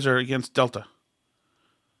to Pfizer against Delta.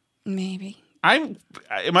 Maybe. Am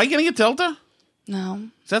I getting a Delta? No.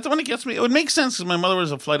 Is that the one that gets me? It would make sense because my mother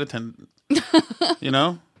was a flight attendant. You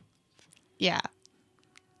know? Yeah.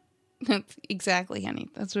 That's exactly, honey.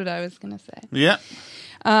 That's what I was going to say. Yeah.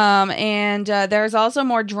 And there's also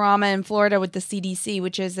more drama in Florida with the CDC,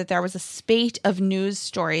 which is that there was a spate of news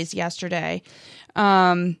stories yesterday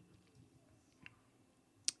in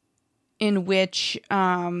which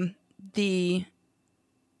the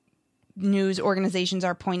news organizations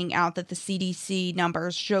are pointing out that the CDC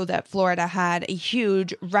numbers show that Florida had a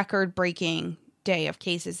huge record-breaking day of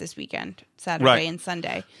cases this weekend, Saturday and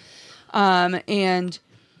Sunday. And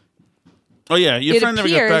oh, yeah. Your friend never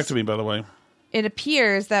got back to me, by the way. It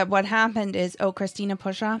appears that what happened is, Christina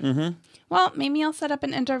Pusha. Mm-hmm. Well, maybe I'll set up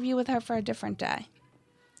an interview with her for a different day.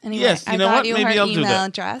 Anyway, yes, I got you maybe her I'll do email that.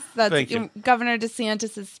 address. That's Thank you. Governor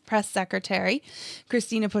DeSantis' press secretary,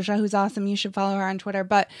 Christina Pusha, who's awesome. You should follow her on Twitter.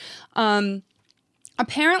 But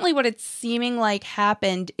apparently what it's seeming like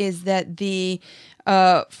happened is that the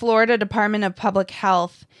Florida Department of Public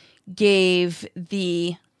Health gave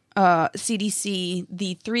the CDC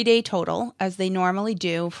the 3-day total, as they normally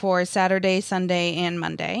do, for Saturday, Sunday, and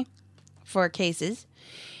Monday for cases.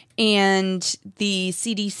 And the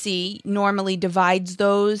CDC normally divides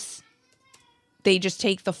those. They just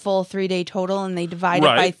take the full 3-day total and they divide it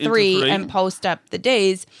by 3 and post up the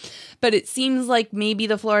days. But it seems like maybe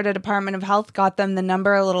the Florida Department of Health got them the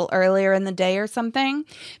number a little earlier in the day or something.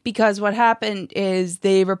 Because what happened is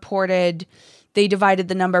they reported they divided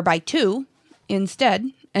the number by 2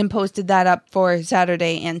 instead and posted that up for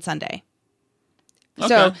Saturday and Sunday. Okay.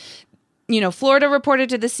 So, Florida reported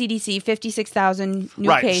to the CDC 56,000 new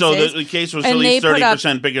cases. Right, so the case was at least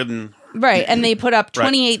 30% bigger than... Right, and they put up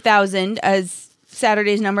 28,000 as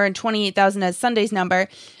Saturday's number and 28,000 as Sunday's number,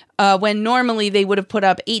 when normally they would have put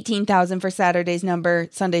up 18,000 for Saturday's number,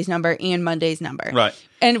 Sunday's number, and Monday's number. Right.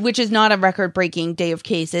 And which is not a record-breaking day of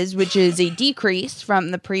cases, which is a decrease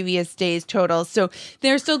from the previous day's totals. So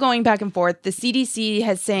they're still going back and forth. The CDC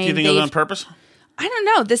has saying... Do you think it was on purpose? I don't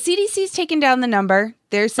know. The CDC's taken down the number.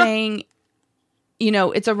 They're saying...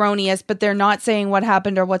 it's erroneous, but they're not saying what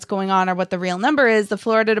happened or what's going on or what the real number is. The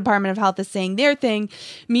Florida Department of Health is saying their thing.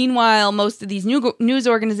 Meanwhile, most of these news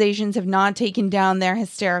organizations have not taken down their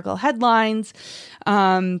hysterical headlines.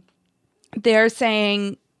 They're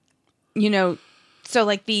saying, so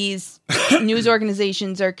like these news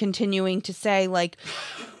organizations are continuing to say like,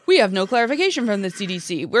 we have no clarification from the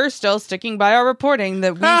CDC. We're still sticking by our reporting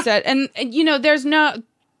that we said, and there's no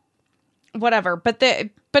whatever, but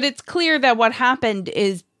it's clear that what happened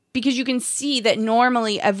is because you can see that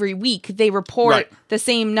normally every week they report the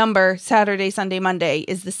same number. Saturday, Sunday, Monday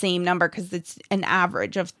is the same number because it's an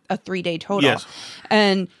average of a 3-day total. Yes.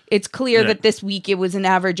 And it's clear that this week it was an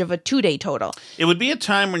average of a 2-day total. It would be a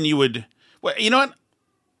time when you would, well, you know what?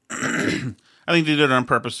 I think they did it on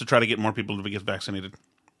purpose to try to get more people to get vaccinated.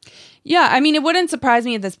 Yeah, I mean, it wouldn't surprise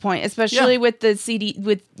me at this point, especially with the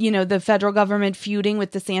the federal government feuding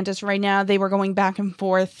with DeSantis right now. They were going back and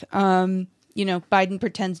forth. Biden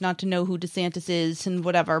pretends not to know who DeSantis is and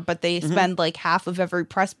whatever, but they spend like half of every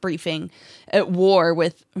press briefing at war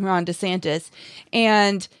with Ron DeSantis.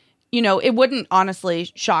 And, it wouldn't honestly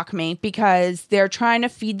shock me because they're trying to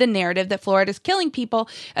feed the narrative that Florida's killing people.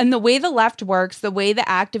 And the way the left works, the way the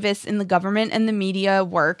activists in the government and the media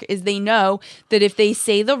work is they know that if they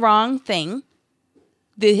say the wrong thing,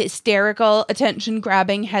 the hysterical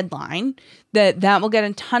attention-grabbing headline, that will get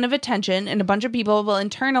a ton of attention and a bunch of people will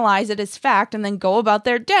internalize it as fact and then go about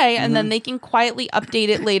their day and then they can quietly update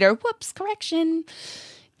it later. Whoops, correction.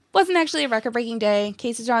 Wasn't actually a record-breaking day.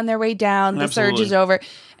 Cases are on their way down. The surge is over.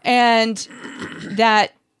 And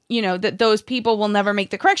that, that those people will never make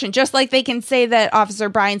the correction. Just like they can say that Officer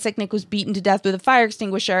Brian Sicknick was beaten to death with a fire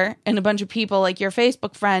extinguisher and a bunch of people like your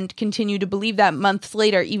Facebook friend continue to believe that months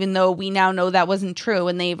later, even though we now know that wasn't true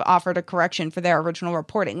and they've offered a correction for their original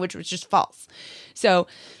reporting, which was just false. So,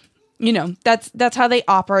 that's how they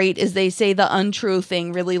operate is they say the untrue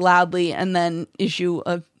thing really loudly and then issue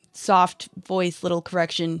a soft voice little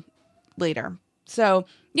correction later. So,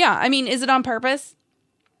 yeah, I mean, is it on purpose?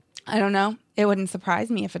 I don't know. It wouldn't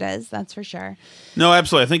surprise me if it is. That's for sure. No,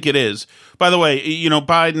 absolutely. I think it is. By the way,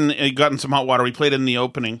 Biden got in some hot water. We played it in the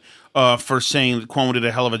opening for saying that Cuomo did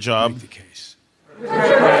a hell of a job. Make the case. If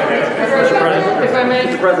I may,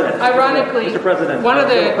 Mr. President. Ironically, Mr. President, one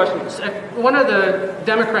of the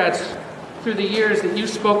Democrats through the years that you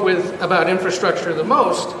spoke with about infrastructure the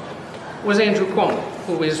most was Andrew Cuomo,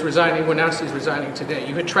 who is resigning, who announced he's resigning today.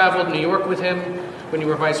 You had traveled New York with him when you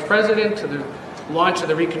were vice president to the launch of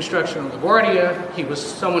the reconstruction of LaGuardia. He was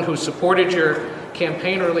someone who supported your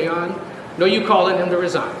campaign early on. No, you called on him to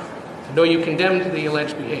resign. No, you condemned the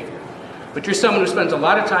alleged behavior. But you're someone who spends a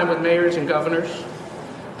lot of time with mayors and governors.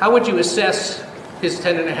 How would you assess his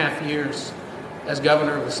 10.5 years as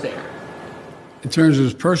governor of the state? In terms of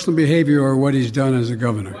his personal behavior or what he's done as a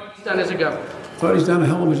governor? What he's done as a governor. I thought he's done a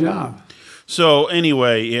hell of a job. So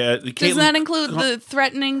anyway, does that include the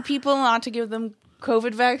threatening people not to give them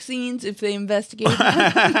COVID vaccines if they investigate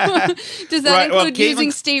them? Does that include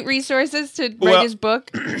using state resources to write his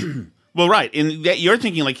book? Well, right. And that you're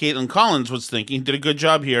thinking like Caitlin Collins was thinking, did a good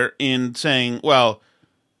job here in saying, well,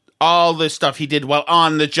 all this stuff he did while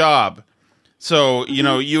on the job. So,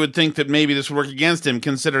 you would think that maybe this would work against him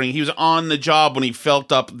considering he was on the job when he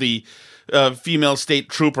felt up the female state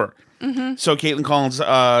trooper. Mm-hmm. So Caitlin Collins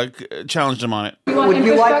challenged him on it. Would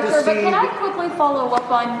you like to see? But can I quickly follow up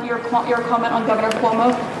on your comment on Governor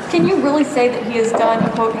Cuomo? Can you really say that he has done a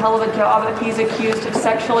quote hell of a job if he's accused of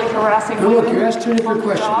sexually harassing women? Look, you asked two different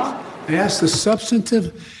questions. I asked the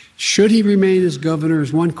substantive, should he remain as governor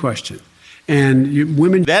is one question, and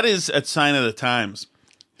women. That is a sign of the times.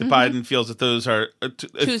 That Biden feels that those are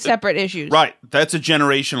two separate issues. Right, that's a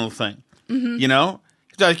generational thing. Mm-hmm.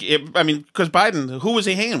 Because Biden, who was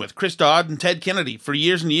he hanging with? Chris Dodd and Ted Kennedy for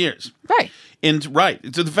years and years. Right.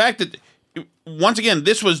 So the fact that, once again,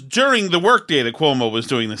 this was during the workday that Cuomo was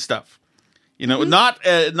doing this stuff. Not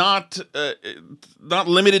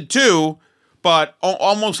limited to, but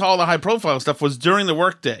almost all the high-profile stuff was during the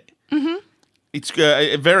workday. Mm-hmm. It's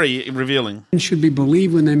very revealing. Should be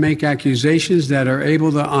believed when they make accusations that are able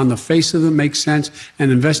to, on the face of them, make sense and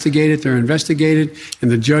investigate it. They're investigated, and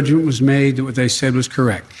the judgment was made that what they said was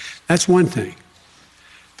correct. That's one thing.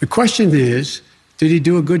 The question is, did he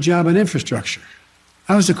do a good job on infrastructure?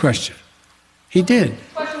 That was the question. He did.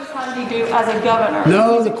 The question was, how did he do as a governor?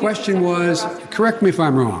 No, the question was, correct me if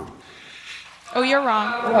I'm wrong. Oh, you're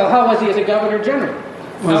wrong. How was he as a governor general?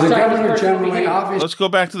 Was the governor generally obvious? Let's go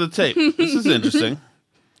back to the tape. This is interesting.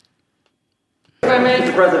 If I may,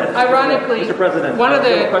 Mr. President. Ironically, Mr. President, one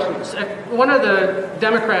of the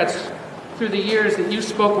Democrats through the years that you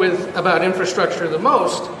spoke with about infrastructure the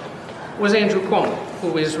most was Andrew Cuomo,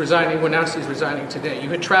 who is resigning, who announced he's resigning today. You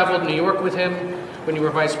had traveled New York with him when you were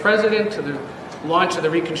vice president to the launch of the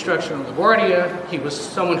reconstruction of LaGuardia. He was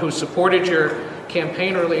someone who supported your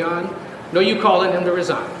campaign early on. No, you called on him to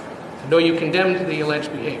resign. No, you condemned the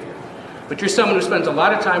alleged behavior. But you're someone who spends a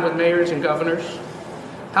lot of time with mayors and governors.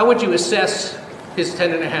 How would you assess his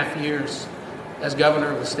 10.5 years as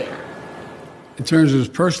governor of the state? In terms of his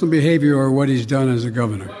personal behavior or what he's done as a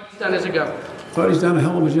governor? What he's done as a governor. I thought he's done a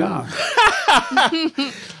hell of a job.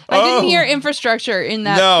 I didn't hear infrastructure in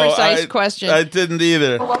that precise question. I didn't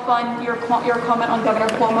either. Follow up on your comment on Governor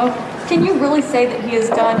Cuomo. Can you really say that he has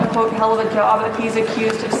done a quote hell of a job if he's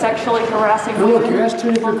accused of sexually harassing women? Look, you asked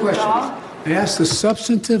two different questions. I asked the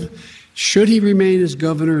substantive, should he remain as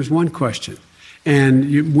governor, is one question.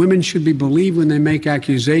 And women should be believed when they make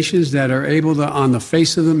accusations that are able to, on the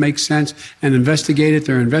face of them, make sense and investigate it.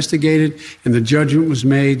 They're investigated, and the judgment was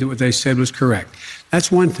made that what they said was correct.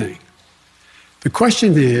 That's one thing. The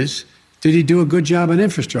question is, did he do a good job on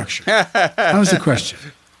infrastructure? That was the question.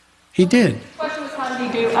 He did. The question was, how did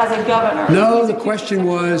he do as a governor? No, the question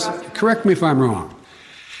was, correct me if I'm wrong.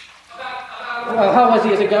 Well, how was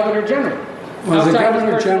he as a governor generally? Well, as a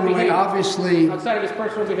governor generally, obviously... Outside of his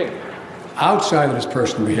personal behavior. Outside of his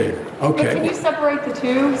personal behavior. Okay. But can you separate the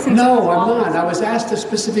two? No, I'm not. I was asked a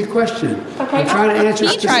specific question. Okay. I'm trying to answer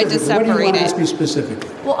He tried to specifically. What do you want separate to ask it. me specifically?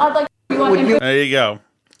 Well, I'd like There you go.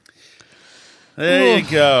 There you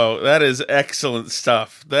go. That is excellent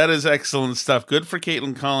stuff. That is excellent stuff. Good for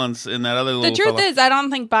Caitlin Collins in that other little The truth fella. is, I don't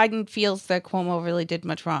think Biden feels that Cuomo really did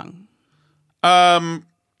much wrong.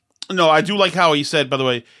 No, I do like how he said, by the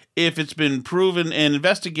way, if it's been proven and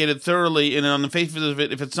investigated thoroughly and on the face of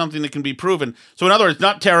it, if it's something that can be proven. So in other words,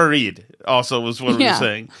 not Tara Reid also was what we were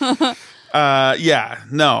saying.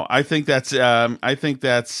 I think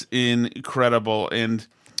that's incredible. And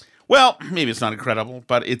well, maybe it's not incredible,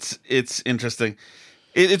 but it's interesting.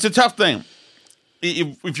 It's a tough thing.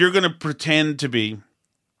 If you're going to pretend to be,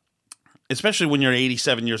 especially when you're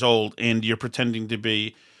 87 years old and you're pretending to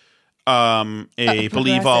be a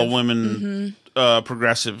believe all women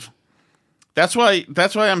progressive. That's why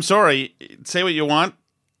I'm sorry. Say what you want.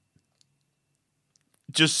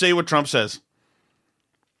 Just say what Trump says.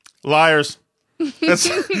 Liars. That's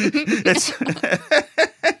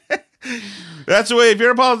that's the way. If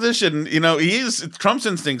you're a politician, Trump's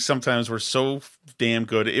instincts sometimes were so damn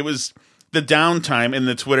good. It was the downtime in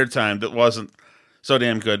the Twitter time that wasn't so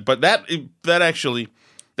damn good. But that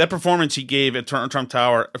performance he gave at Trump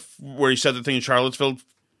Tower, where he said the thing in Charlottesville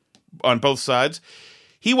on both sides,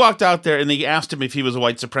 he walked out there and they asked him if he was a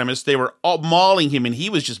white supremacist. They were all mauling him and he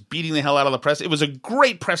was just beating the hell out of the press. It was a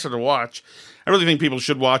great presser to watch. I really think people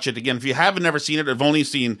should watch it. Again, if you haven't never seen it, I've only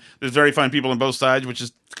seen there's very fine people on both sides, which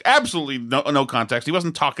is absolutely no context. He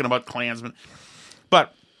wasn't talking about Klansmen.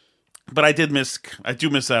 But I do miss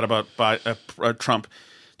that about Trump.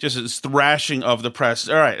 Just his thrashing of the press.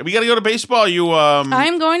 All right, we got to go to baseball.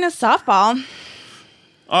 I'm going to softball.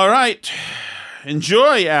 All right.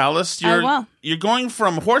 Enjoy, Alice. I will. You're going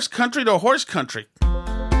from horse country to horse country.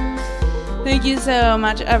 Thank you so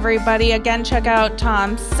much, everybody. Again, check out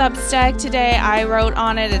Tom's Substack today. I wrote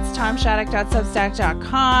on it. It's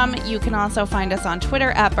tomshattuck.substack.com. You can also find us on Twitter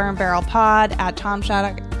at BurnBarrelPod, at Tom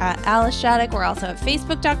Shattuck, at Alice Shattuck. We're also at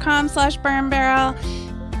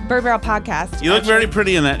Facebook.com/BurnBarrel. Burn Barrel Podcast. You look very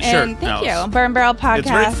pretty in that shirt. And thank you. Burn Barrel Podcast. It's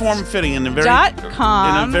very form-fitting and in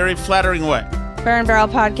a very flattering way. Burn Barrel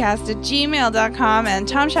Podcast at gmail.com and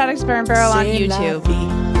Tom Shattuck's Burn Barrel on YouTube.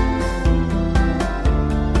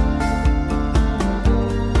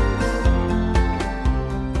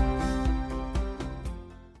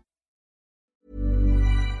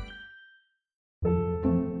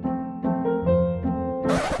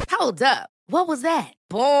 Hold up. What was that?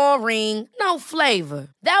 Boring. No flavor.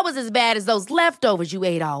 That was as bad as those leftovers you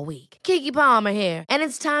ate all week. Keke Palmer here, and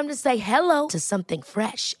it's time to say hello to something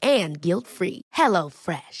fresh and guilt-free. Hello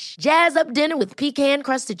Fresh. Jazz up dinner with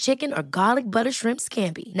pecan-crusted chicken or garlic butter shrimp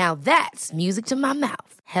scampi. Now that's music to my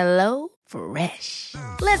mouth. Hello Fresh.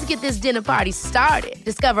 Let's get this dinner party started.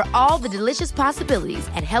 Discover all the delicious possibilities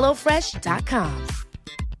at HelloFresh.com.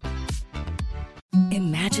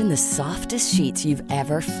 Imagine the softest sheets you've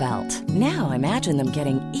ever felt. Now imagine them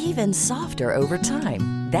getting even softer over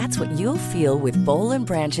time. That's what you'll feel with Boll &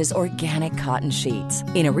 Branch's organic cotton sheets.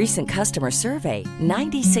 In a recent customer survey,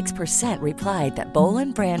 96% replied that Boll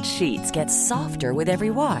 & Branch sheets get softer with every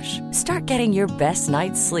wash. Start getting your best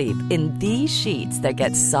night's sleep in these sheets that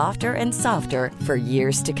get softer and softer for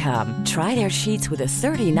years to come. Try their sheets with a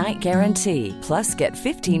 30-night guarantee. Plus, get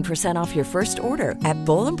 15% off your first order at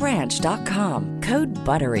bollandbranch.com. Code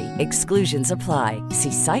BUTTERY. Exclusions apply.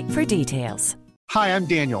 See site for details. Hi, I'm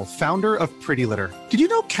Daniel, founder of Pretty Litter. Did you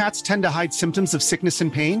know cats tend to hide symptoms of sickness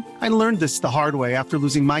and pain? I learned this the hard way after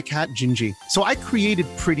losing my cat, Gingy. So I created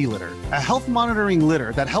Pretty Litter, a health monitoring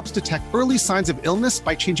litter that helps detect early signs of illness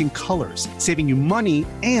by changing colors, saving you money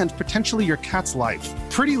and potentially your cat's life.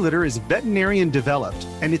 Pretty Litter is veterinarian developed,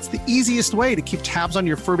 and it's the easiest way to keep tabs on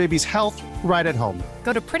your fur baby's health right at home.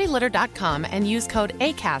 Go to prettylitter.com and use code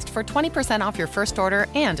ACAST for 20% off your first order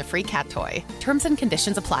and a free cat toy. Terms and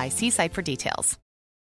conditions apply. See site for details.